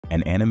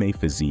An anime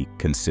physique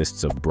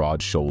consists of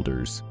broad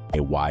shoulders,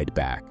 a wide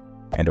back,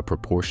 and a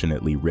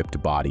proportionately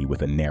ripped body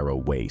with a narrow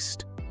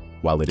waist.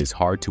 While it is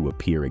hard to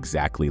appear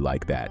exactly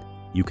like that,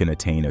 you can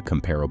attain a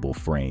comparable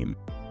frame.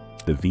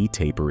 The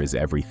V-taper is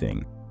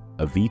everything.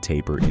 A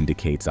V-taper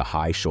indicates a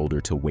high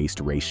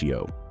shoulder-to-waist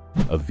ratio.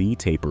 A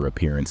V-taper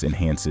appearance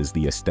enhances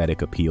the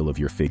aesthetic appeal of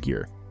your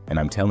figure, and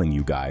I'm telling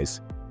you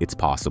guys, it's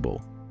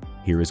possible.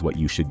 Here is what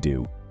you should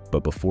do.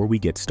 But before we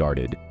get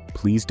started,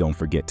 please don't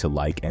forget to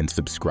like and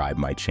subscribe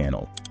my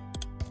channel.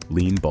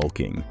 Lean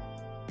bulking.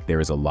 There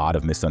is a lot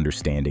of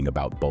misunderstanding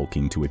about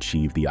bulking to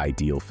achieve the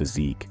ideal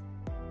physique.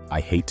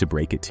 I hate to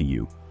break it to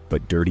you,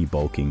 but dirty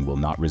bulking will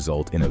not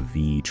result in a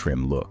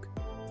V-trim look.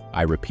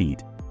 I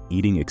repeat,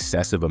 eating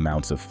excessive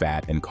amounts of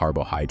fat and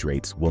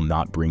carbohydrates will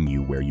not bring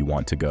you where you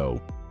want to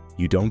go.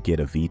 You don't get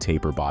a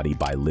V-taper body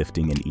by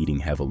lifting and eating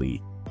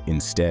heavily.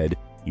 Instead,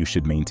 you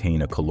should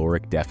maintain a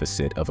caloric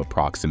deficit of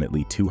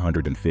approximately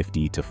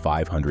 250 to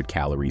 500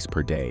 calories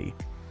per day.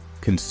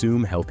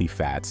 Consume healthy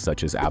fats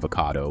such as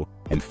avocado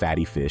and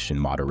fatty fish in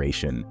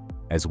moderation,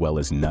 as well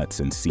as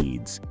nuts and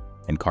seeds,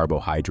 and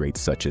carbohydrates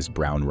such as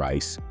brown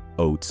rice,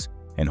 oats,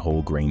 and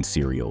whole grain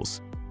cereals.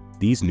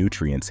 These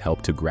nutrients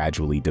help to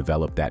gradually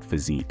develop that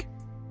physique.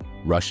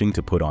 Rushing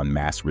to put on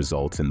mass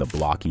results in the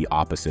blocky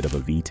opposite of a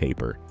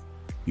V-taper.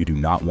 You do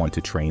not want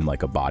to train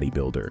like a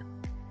bodybuilder.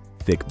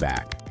 Thick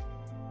back.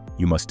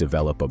 You must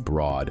develop a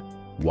broad,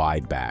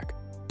 wide back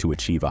to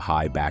achieve a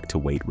high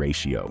back-to-weight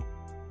ratio.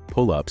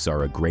 Pull-ups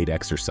are a great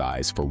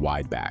exercise for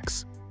wide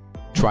backs.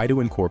 Try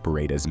to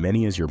incorporate as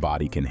many as your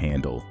body can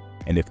handle,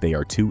 and if they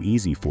are too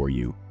easy for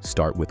you,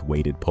 start with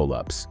weighted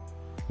pull-ups.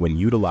 When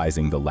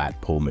utilizing the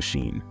lat pull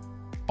machine,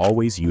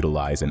 always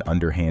utilize an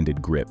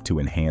underhanded grip to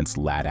enhance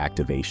lat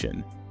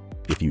activation.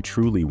 If you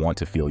truly want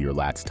to feel your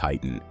lats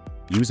tighten,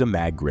 use a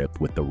mag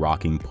grip with the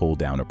rocking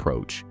pull-down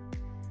approach.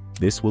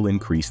 This will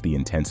increase the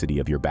intensity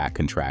of your back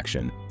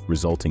contraction,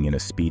 resulting in a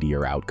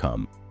speedier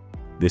outcome.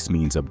 This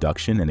means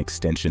abduction and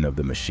extension of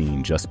the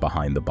machine just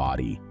behind the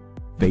body.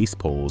 Face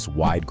pulls,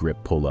 wide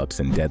grip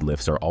pull-ups, and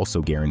deadlifts are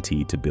also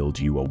guaranteed to build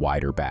you a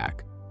wider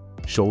back.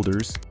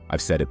 Shoulders,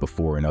 I've said it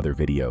before in other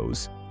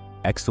videos.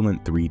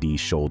 Excellent 3D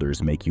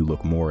shoulders make you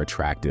look more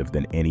attractive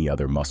than any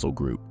other muscle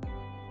group.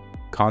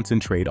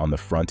 Concentrate on the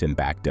front and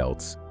back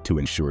delts to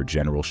ensure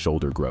general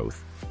shoulder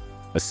growth.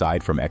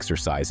 Aside from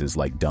exercises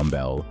like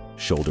dumbbell,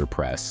 shoulder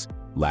press,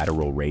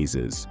 lateral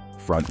raises,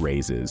 front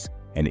raises,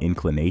 and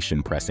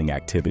inclination pressing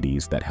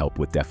activities that help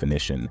with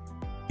definition,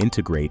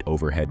 integrate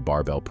overhead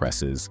barbell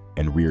presses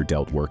and rear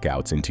delt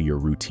workouts into your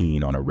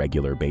routine on a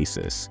regular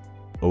basis.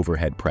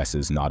 Overhead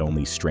presses not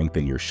only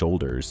strengthen your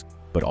shoulders,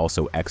 but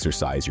also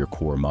exercise your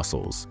core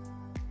muscles.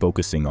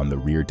 Focusing on the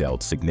rear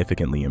delt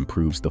significantly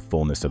improves the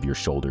fullness of your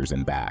shoulders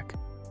and back.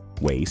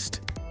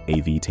 Waist. A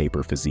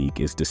V-taper physique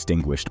is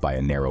distinguished by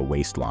a narrow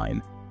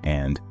waistline,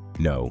 and,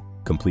 no,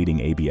 completing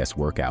ABS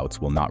workouts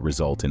will not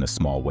result in a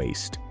small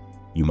waist.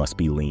 You must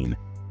be lean.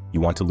 You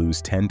want to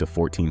lose 10 to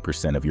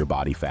 14% of your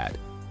body fat.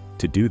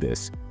 To do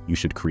this, you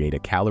should create a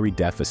calorie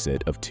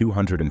deficit of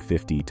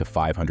 250 to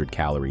 500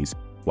 calories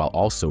while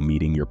also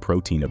meeting your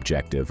protein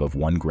objective of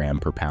 1 gram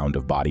per pound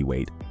of body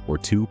weight or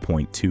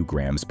 2.2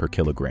 grams per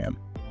kilogram.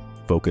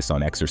 Focus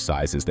on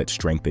exercises that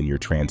strengthen your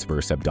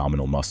transverse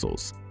abdominal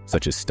muscles,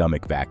 such as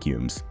stomach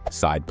vacuums,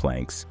 side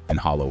planks, and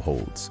hollow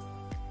holds.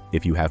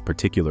 If you have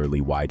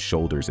particularly wide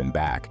shoulders and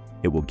back,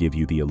 it will give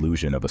you the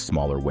illusion of a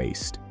smaller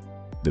waist.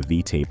 The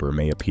V-taper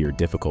may appear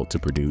difficult to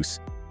produce,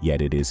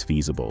 yet it is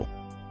feasible.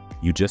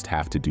 You just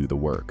have to do the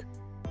work.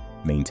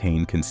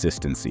 Maintain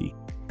consistency,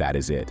 that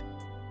is it.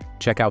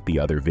 Check out the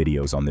other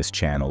videos on this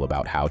channel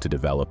about how to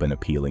develop an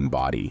appealing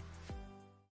body.